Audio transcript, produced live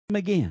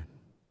again.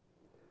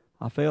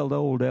 I failed the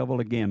old devil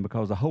again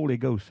because the Holy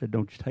Ghost said,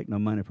 don't you take no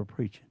money for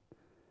preaching.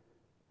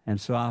 And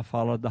so I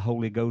followed the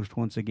Holy Ghost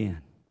once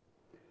again.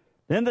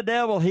 Then the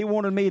devil, he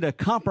wanted me to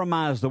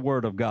compromise the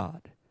Word of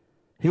God.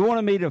 He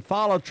wanted me to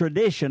follow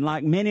tradition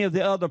like many of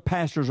the other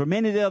pastors or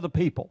many of the other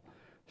people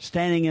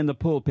standing in the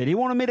pulpit. He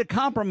wanted me to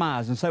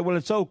compromise and say, well,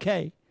 it's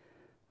okay.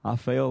 I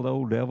failed the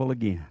old devil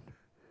again.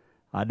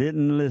 I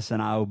didn't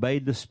listen. I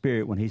obeyed the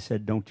Spirit when he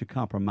said, don't you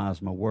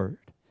compromise my Word.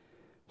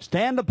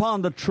 Stand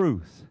upon the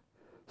truth.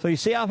 So you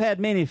see, I've had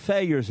many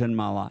failures in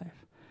my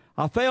life.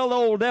 I failed the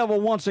old devil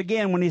once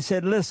again when he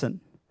said,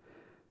 listen,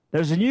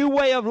 there's a new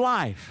way of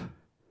life.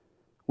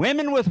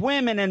 Women with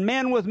women and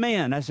men with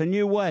men. That's a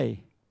new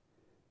way.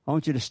 I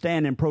want you to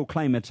stand and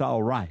proclaim it's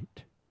all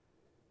right.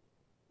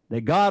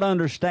 That God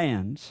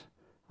understands.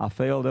 I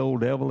failed the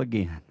old devil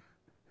again.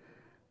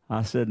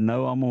 I said,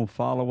 no, I'm going to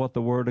follow what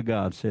the Word of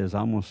God says.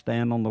 I'm going to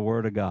stand on the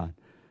Word of God.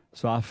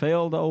 So I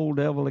failed the old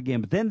devil again.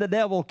 But then the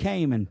devil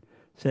came and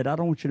said, I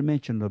don't want you to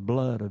mention the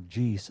blood of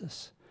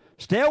Jesus.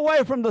 Stay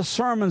away from the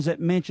sermons that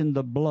mention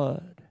the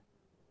blood.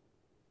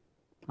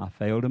 I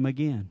failed him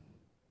again.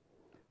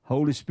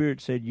 Holy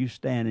Spirit said, you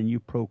stand and you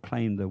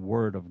proclaim the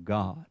Word of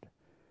God.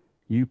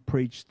 You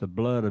preach the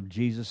blood of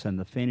Jesus and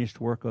the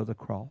finished work of the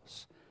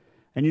cross.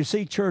 And you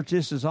see, church,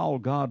 this is all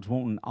God's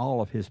wanting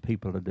all of His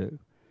people to do.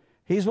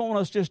 He's wanting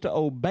us just to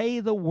obey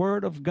the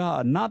Word of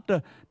God, not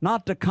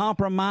to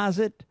compromise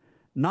it,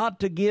 not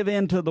to give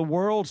in to the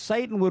world.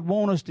 Satan would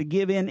want us to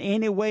give in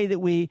any way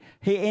that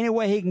any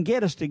way he can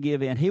get us to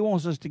give in. He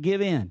wants us to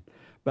give in.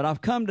 But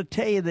I've come to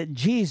tell you that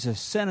Jesus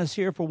sent us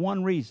here for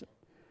one reason.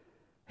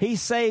 He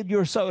saved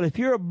your soul. If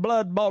you're a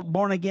blood-bought,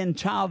 born-again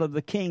child of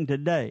the King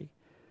today,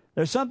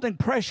 there's something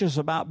precious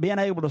about being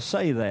able to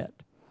say that.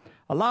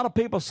 A lot of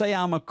people say,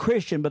 I'm a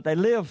Christian, but they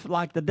live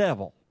like the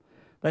devil.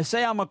 They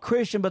say, I'm a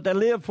Christian, but they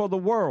live for the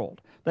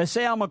world. They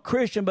say, I'm a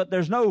Christian, but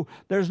there's no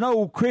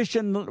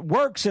Christian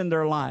works in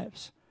their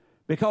lives.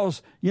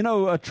 Because, you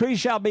know, a tree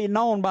shall be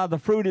known by the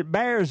fruit it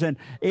bears. And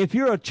if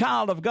you're a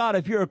child of God,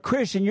 if you're a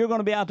Christian, you're going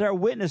to be out there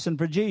witnessing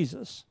for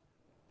Jesus.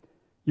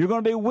 You're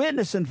going to be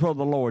witnessing for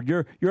the Lord.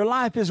 Your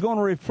life is going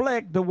to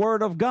reflect the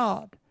Word of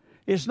God.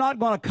 It's not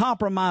going to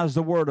compromise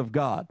the Word of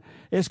God.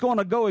 It's going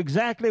to go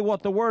exactly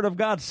what the Word of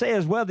God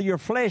says, whether your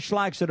flesh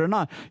likes it or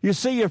not. You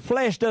see, your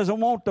flesh doesn't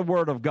want the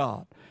Word of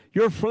God.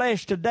 Your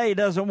flesh today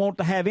doesn't want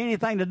to have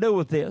anything to do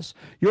with this.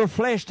 Your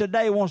flesh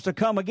today wants to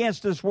come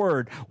against this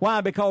Word. Why?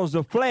 Because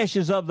the flesh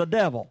is of the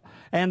devil.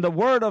 And the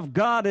Word of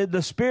God,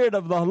 the Spirit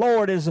of the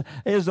Lord is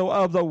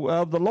of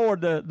the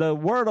Lord. The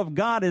Word of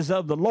God is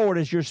of the Lord,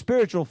 is your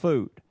spiritual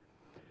food.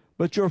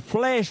 But your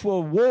flesh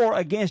will war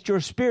against your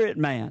spirit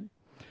man.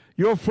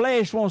 Your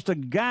flesh wants to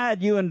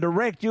guide you and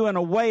direct you in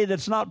a way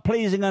that's not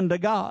pleasing unto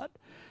God.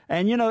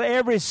 And you know,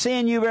 every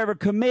sin you've ever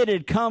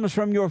committed comes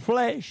from your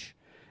flesh.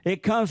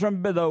 It comes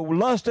from the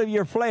lust of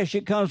your flesh.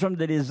 It comes from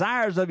the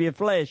desires of your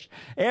flesh.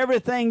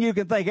 Everything you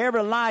can think,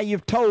 every lie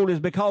you've told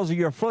is because of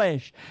your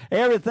flesh.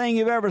 Everything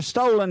you've ever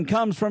stolen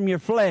comes from your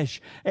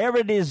flesh.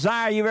 Every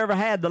desire you've ever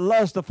had, the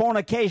lust, the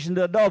fornication,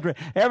 the adultery,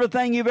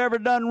 everything you've ever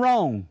done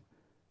wrong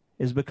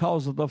is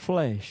because of the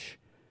flesh.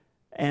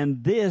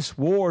 And this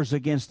wars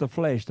against the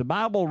flesh. The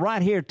Bible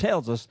right here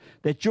tells us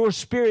that your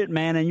spirit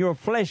man and your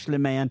fleshly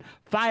man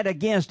fight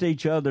against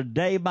each other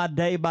day by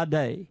day by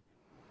day.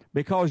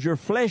 Because your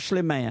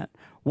fleshly man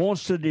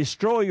wants to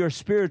destroy your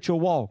spiritual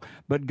walk.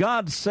 But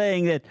God's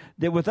saying that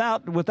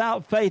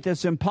without faith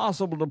it's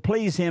impossible to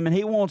please Him. And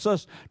He wants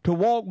us to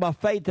walk by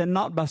faith and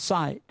not by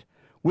sight.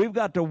 We've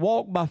got to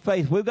walk by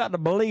faith. We've got to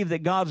believe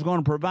that God's going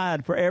to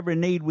provide for every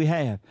need we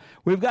have.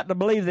 We've got to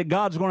believe that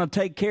God's going to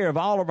take care of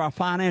all of our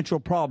financial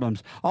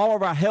problems, all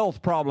of our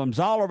health problems,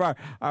 all of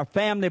our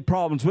family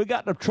problems. We've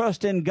got to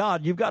trust in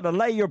God. You've got to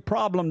lay your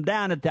problem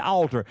down at the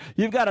altar.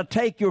 You've got to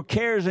take your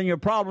cares and your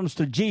problems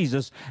to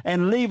Jesus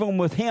and leave them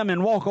with Him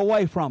and walk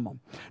away from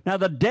them. Now,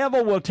 the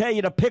devil will tell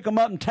you to pick them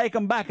up and take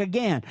them back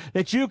again,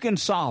 that you can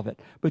solve it.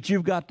 But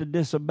you've got to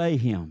disobey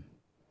Him.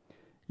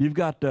 You've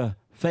got to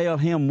fail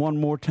Him one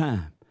more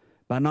time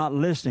by not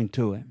listening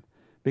to Him,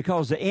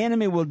 because the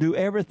enemy will do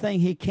everything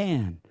he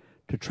can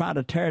to try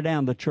to tear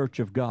down the church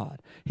of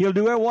God. He'll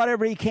do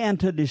whatever he can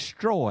to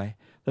destroy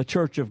the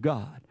church of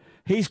God.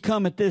 He's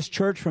come at this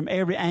church from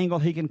every angle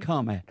he can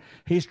come at.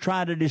 He's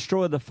tried to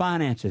destroy the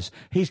finances.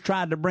 He's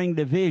tried to bring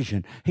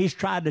division. He's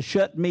tried to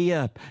shut me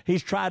up.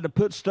 He's tried to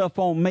put stuff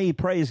on me,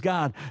 praise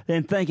God,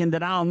 and thinking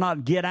that I'll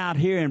not get out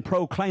here and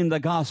proclaim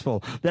the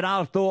gospel, that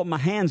I'll throw up my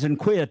hands and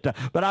quit.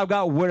 But I've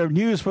got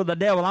news for the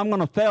devil. I'm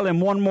going to fail him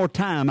one more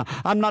time.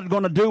 I'm not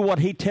going to do what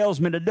he tells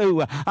me to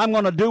do. I'm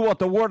going to do what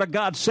the Word of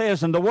God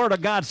says, and the Word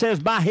of God says,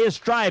 by His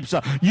stripes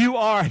you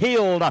are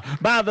healed.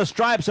 By the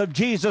stripes of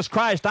Jesus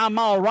Christ, I'm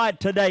all right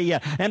today.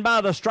 free. And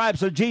by the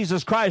stripes of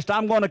Jesus Christ,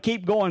 I'm going to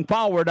keep going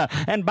forward.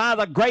 And by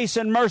the grace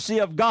and mercy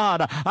of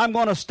God, I'm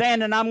going to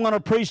stand and I'm going to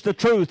preach the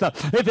truth.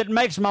 If it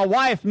makes my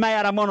wife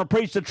mad, I'm going to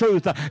preach the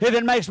truth. If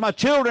it makes my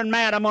children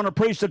mad, I'm going to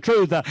preach the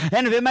truth.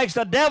 And if it makes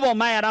the devil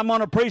mad, I'm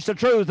going to preach the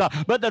truth.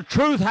 But the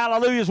truth,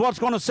 hallelujah, is what's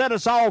going to set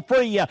us all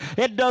free.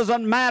 It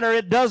doesn't matter.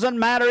 It doesn't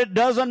matter. It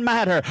doesn't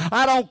matter.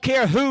 I don't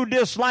care who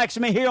dislikes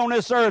me here on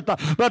this earth.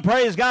 But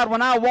praise God,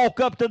 when I walk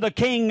up to the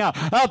King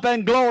up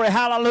in glory,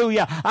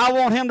 hallelujah, I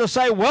want him to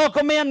say,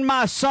 welcome in,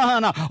 my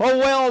son. Oh,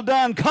 well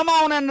done. Come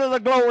on into the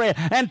glory.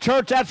 And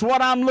church, that's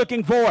what I'm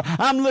looking for.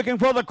 I'm looking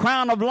for the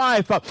crown of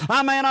life.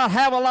 I may not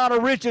have a lot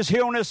of riches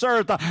here on this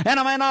earth, and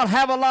I may not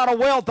have a lot of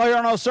wealth here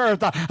on this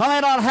earth. I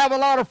may not have a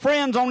lot of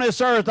friends on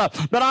this earth,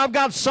 but I've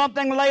got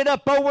something laid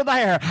up over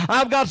there.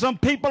 I've got some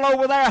people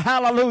over there,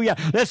 hallelujah,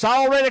 that's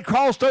already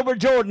crossed over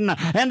Jordan,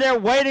 and they're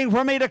waiting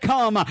for me to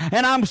come,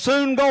 and I'm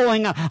soon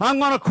going. I'm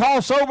going to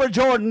cross over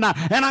Jordan,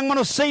 and I'm going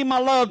to see my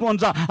loved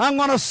ones. I'm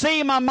going to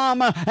see my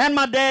mama and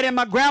my daddy and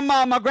my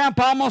grandma and my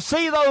grandpa. I'm going to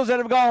see those that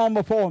have gone on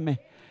before me.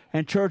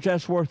 And church,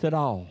 that's worth it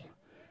all.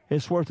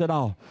 It's worth it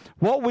all.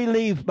 What we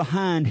leave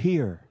behind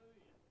here,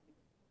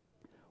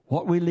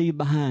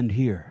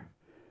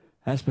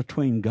 that's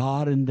between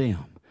God and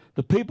them.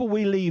 The people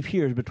we leave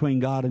here is between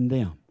God and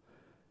them.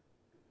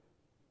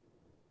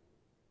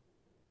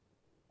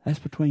 That's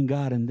between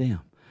God and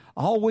them.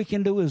 All we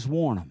can do is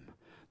warn them.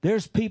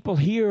 There's people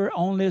here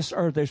on this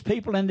earth. There's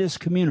people in this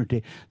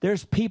community.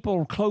 There's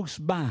people close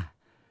by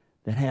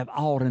that have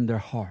aught in their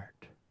heart.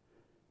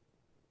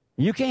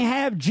 You can't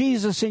have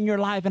Jesus in your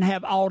life and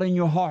have aught in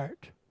your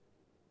heart.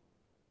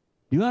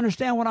 Do you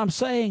understand what I'm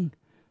saying?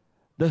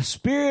 The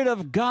Spirit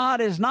of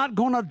God is not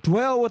going to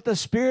dwell with the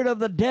spirit of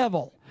the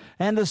devil.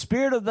 And the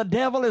spirit of the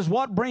devil is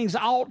what brings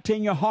aught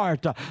in your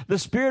heart. The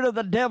spirit of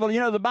the devil, you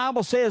know, the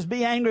Bible says,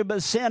 be angry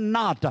but sin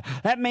not.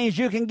 That means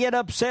you can get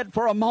upset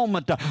for a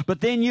moment,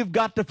 but then you've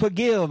got to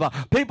forgive.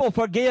 People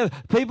forgive.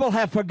 People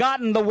have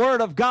forgotten the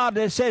word of God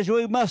that says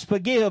we must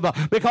forgive,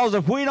 because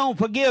if we don't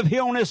forgive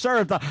here on this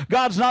earth,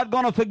 God's not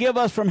going to forgive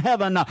us from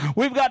heaven.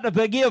 We've got to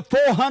forgive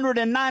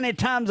 490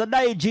 times a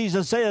day,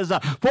 Jesus says.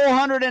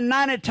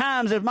 490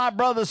 times if my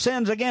brother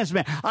sins against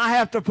me, I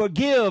have to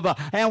forgive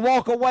and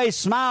walk away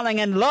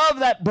smiling and love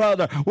that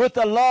brother with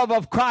the love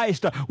of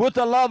Christ, with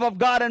the love of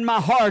God in my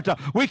heart.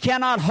 We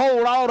cannot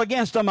hold out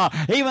against them,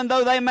 even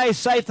though they may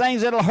say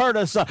things that'll hurt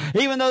us,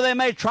 even though they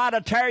may try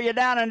to tear you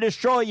down and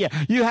destroy you.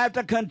 You have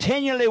to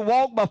continually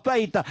walk by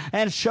faith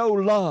and show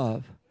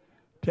love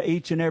to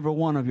each and every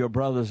one of your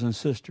brothers and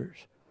sisters,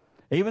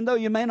 even though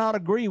you may not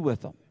agree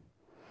with them.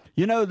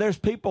 You know, there's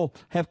people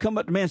have come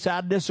up to me and said,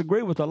 I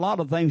disagree with a lot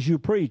of things you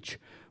preach,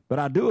 but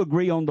I do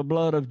agree on the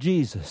blood of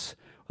Jesus.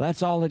 Well,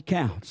 that's all that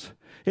counts.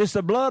 It's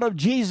the blood of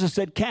Jesus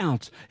that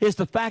counts. It's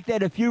the fact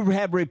that if you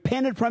have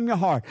repented from your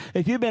heart,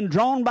 if you've been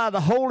drawn by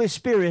the Holy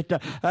Spirit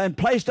and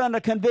placed under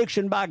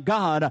conviction by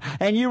God,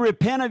 and you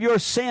repent of your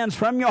sins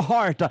from your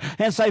heart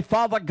and say,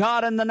 Father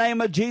God, in the name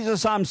of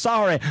Jesus, I'm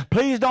sorry.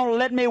 Please don't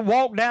let me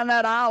walk down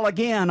that aisle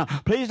again.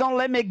 Please don't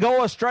let me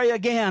go astray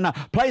again.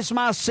 Place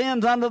my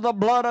sins under the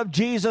blood of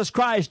Jesus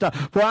Christ.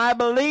 For I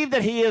believe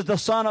that He is the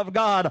Son of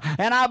God,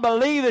 and I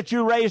believe that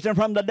you raised Him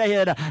from the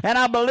dead, and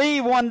I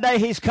believe one day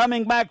He's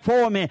coming back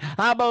for me.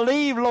 I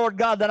believe, Lord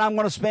God, that I'm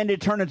going to spend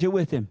eternity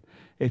with Him.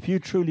 If you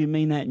truly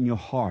mean that in your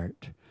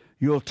heart,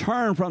 you'll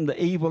turn from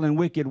the evil and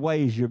wicked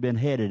ways you've been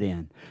headed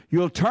in.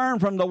 You'll turn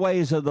from the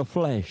ways of the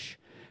flesh,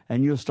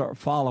 and you'll start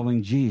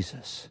following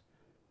Jesus.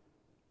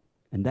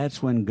 And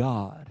that's when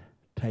God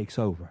takes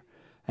over.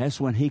 That's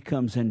when He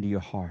comes into your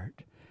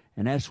heart.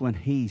 And that's when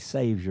He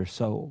saves your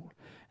soul.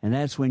 And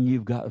that's when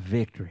you've got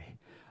victory.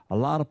 A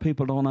lot of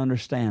people don't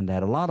understand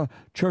that. A lot of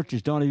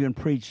churches don't even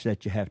preach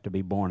that you have to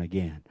be born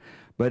again.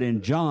 But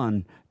in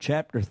John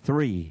chapter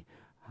 3,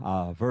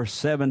 verse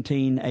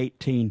 17,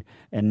 18,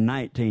 and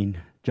 19,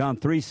 John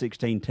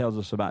 3:16 tells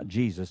us about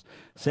Jesus.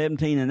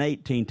 17 and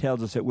 18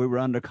 tells us that we were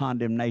under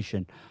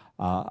condemnation,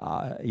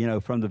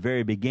 from the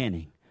very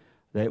beginning.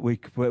 That we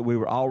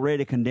were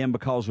already condemned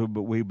because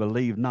we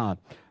believed not.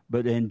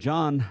 But in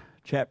John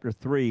chapter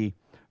 3,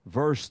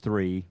 verse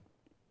 3,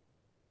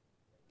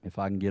 if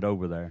I can get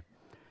over there,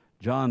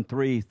 John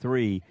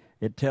 3:3,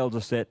 it tells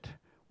us that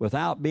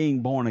without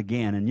being born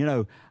again, and you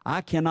know,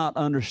 I cannot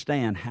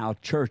understand how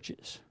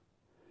churches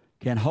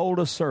can hold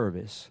a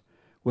service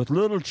with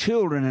little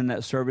children in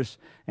that service.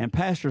 And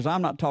pastors,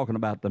 I'm not talking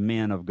about the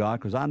men of God,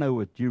 because I know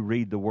that you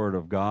read the Word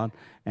of God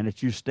and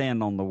that you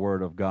stand on the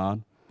Word of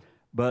God.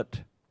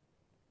 But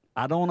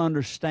I don't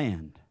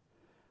understand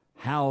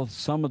how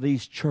some of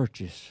these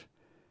churches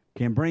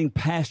can bring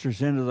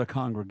pastors into the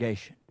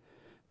congregation.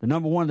 The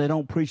number one, they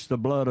don't preach the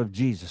blood of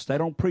Jesus. They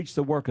don't preach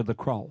the work of the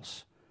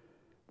cross.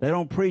 They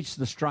don't preach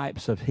the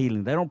stripes of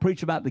healing. They don't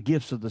preach about the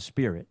gifts of the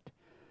Spirit.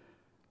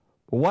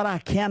 But what I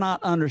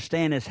cannot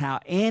understand is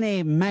how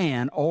any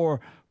man or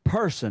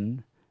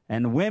person,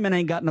 and women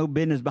ain't got no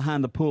business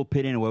behind the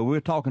pulpit anyway. We were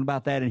talking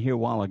about that in here a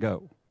while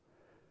ago.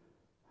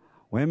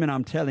 Women,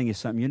 I'm telling you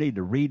something. You need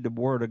to read the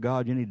Word of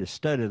God. You need to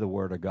study the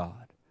Word of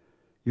God.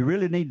 You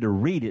really need to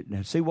read it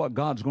and see what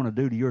God's going to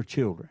do to your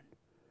children.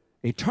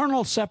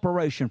 Eternal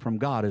separation from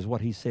God is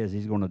what he says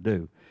he's going to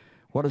do.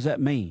 What does that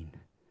mean?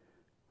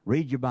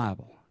 Read your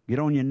Bible. Get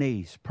on your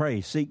knees.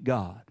 Pray. Seek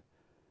God.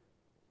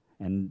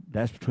 And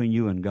that's between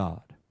you and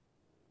God.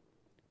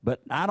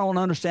 But I don't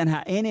understand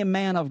how any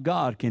man of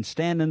God can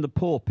stand in the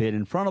pulpit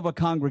in front of a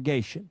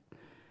congregation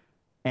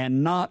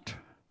and not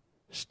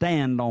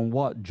stand on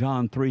what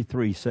John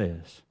 3:3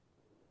 says.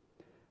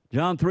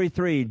 John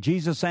 3:3,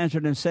 Jesus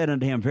answered and said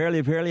unto him,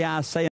 Verily, verily, I say